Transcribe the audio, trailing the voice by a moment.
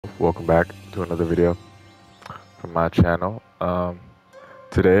welcome back to another video from my channel.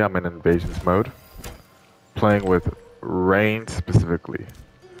 Today I'm in invasions mode, playing with Rain specifically.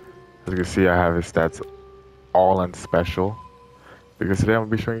 As you can see, I have his stats all in special, because today I'm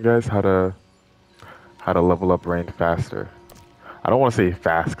gonna be showing you guys how to level up Rain faster. I don't want to say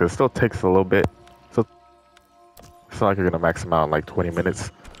fast, because it still takes a little bit. So it's not like you're gonna max him out in like 20 minutes,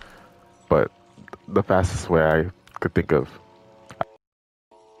 but the fastest way I could think of.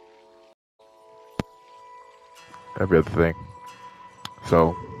 Every other thing.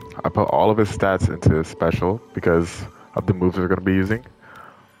 So I put all of his stats into special because of the moves we're going to be using.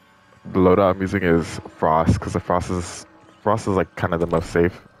 The loadout I'm using is Frost, because the Frost is like kind of the most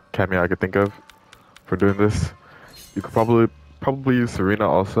safe cameo I could think of for doing this. You could probably use Serena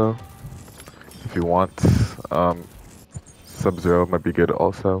also if you want. Sub-Zero might be good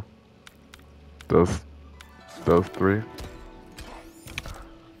also. Those three.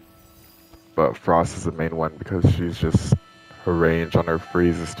 But Frost is the main one because she's just, her range on her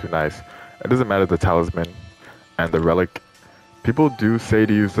freeze is too nice. It doesn't matter the talisman and the relic. People do say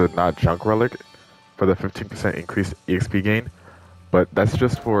to use the not junk relic for the 15% increased EXP gain, but that's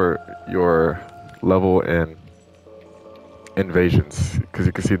just for your level in invasions, because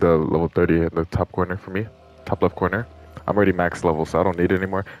you can see the level 30 in the top corner for me, top left corner. I'm already max level, so I don't need it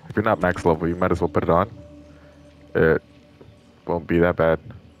anymore. If you're not max level, you might as well put it on. It won't be that bad.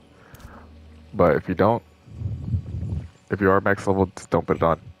 But if you are max level, just don't put it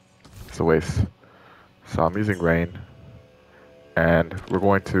on. It's a waste. So I'm using Rain, and we're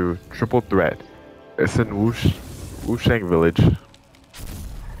going to triple threat. It's in Wushang Village,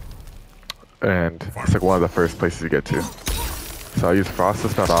 and it's like one of the first places you get to. So I use Frost to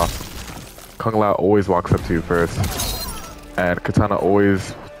start off. Kung Lao always walks up to you first, and Katana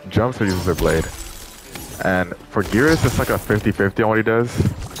always jumps or uses her blade. And for Geras, it's like a 50-50 on what he does.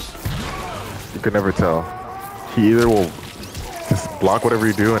 You can never tell. He either will just block whatever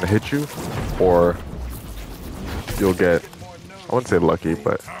you do and hit you, or you'll get, I wouldn't say lucky,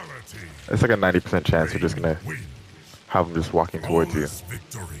 but it's like a 90% chance you're just gonna have him just walking towards you.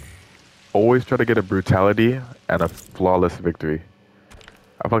 Always try to get a brutality and a flawless victory.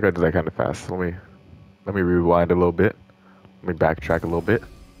 I feel like I did that kind of fast. Let me rewind a little bit. Let me backtrack a little bit.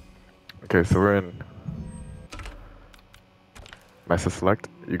 Okay, so we're in Mesa Select.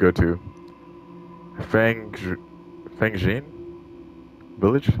 You go to Fangjian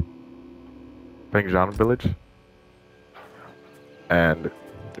Village? Fangjian Village? And,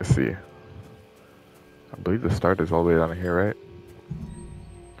 let's see. I believe the start is all the way down here, right?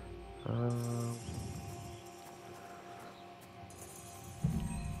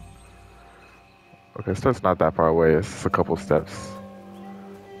 Okay, start's not that far away. It's just a couple steps.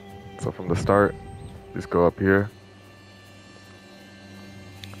 So from the start, just go up here.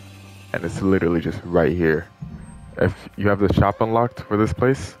 And it's literally just right here. If you have the shop unlocked for this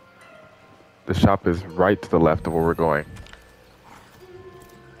place, the shop is right to the left of where we're going.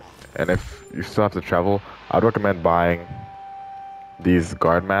 And if you still have to travel, I'd recommend buying these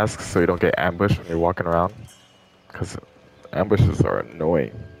guard masks so you don't get ambushed when you're walking around, because ambushes are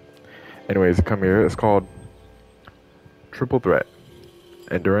annoying. Anyways, come here. It's called Triple Threat.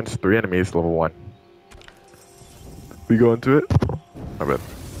 Endurance, 3 enemies, level 1. We go into it. My bad.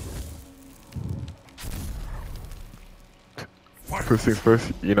 First things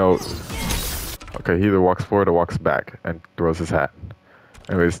first, you know, okay, he either walks forward or walks back and throws his hat.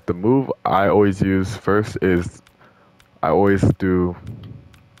 Anyways, the move I always use first is, I always do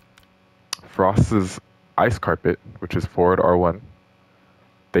Frost's Ice Carpet, which is forward R1.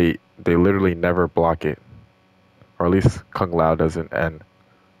 They literally never block it, or at least Kung Lao doesn't, and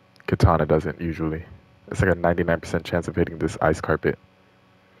Katana doesn't usually. It's like a 99% chance of hitting this Ice Carpet.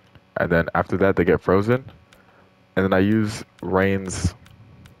 And then after that, they get frozen. And then I use Rain's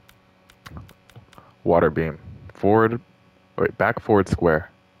Water Beam. Back forward square.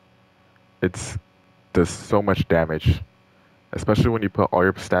 It does so much damage. Especially when you put all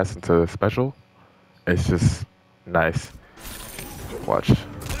your stats into special. It's just nice. Watch.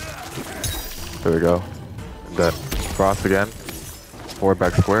 There we go. And then Frost again. Forward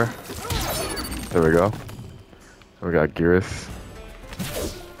back square. There we go. And we got Geras.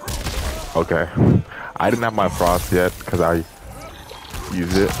 Okay. I didn't have my Frost yet because I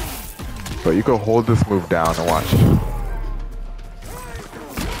use it, but you can hold this move down and watch.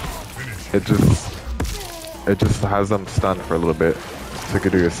 It just has them stunned for a little bit, so you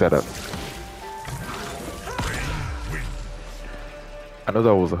can do your setup. I know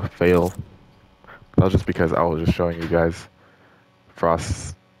that was a fail. That was just because I was just showing you guys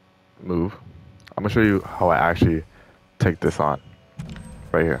Frost's move. I'm gonna show you how I actually take this on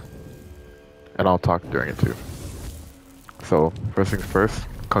right here. and I'll talk during it too. So first things first,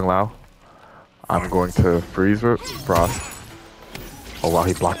 Kung Lao. I'm going to freeze with Frost. Oh wow,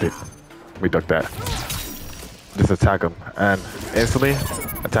 he blocked it. We ducked that. Just attack him and instantly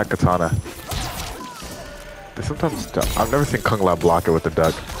attack Katana. They sometimes I've never seen Kung Lao block it with the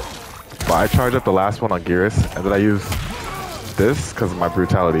duck, but I charge up the last one on Geras and then I use this because of my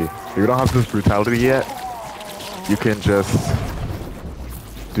brutality. If you don't have this brutality yet, you can just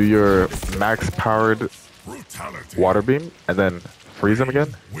do your max powered water beam and then freeze him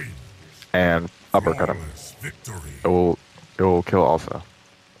again and uppercut him. It will kill also.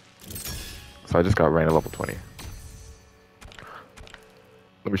 So I just got Rain at level 20.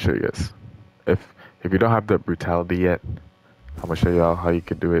 Let me show you guys. If you don't have the brutality yet, I'm gonna show y'all how you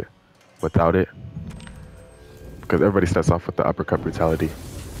can do it without it. Because everybody starts off with the uppercut brutality.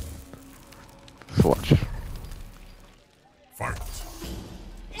 So watch. Fight.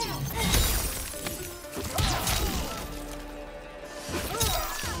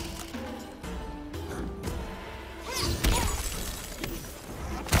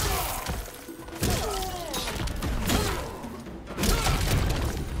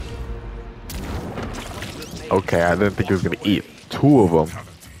 Okay, I didn't think he was gonna eat two of them,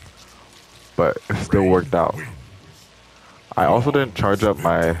 but it still worked out. I also didn't charge up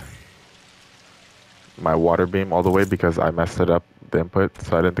my water beam all the way because I messed it up, the input,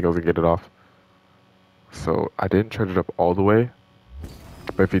 so I didn't think I was gonna get it off. So I didn't charge it up all the way,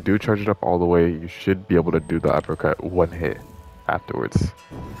 but if you do charge it up all the way, you should be able to do the uppercut one hit afterwards.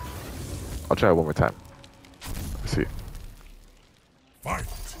 I'll try it one more time. Let's see. Fight.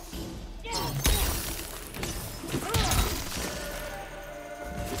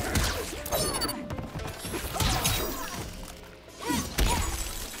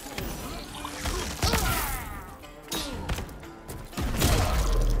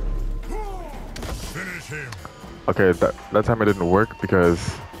 Okay, that time it didn't work because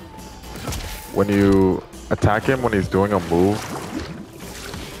when you attack him when he's doing a move,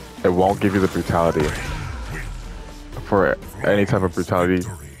 it won't give you the brutality. For any type of brutality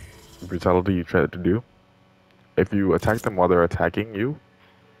you try to do, if you attack them while they're attacking you,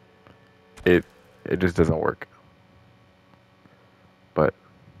 it just doesn't work. But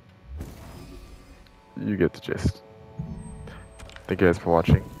you get the gist. Thank you guys for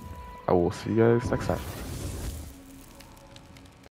watching. I will see you guys next time.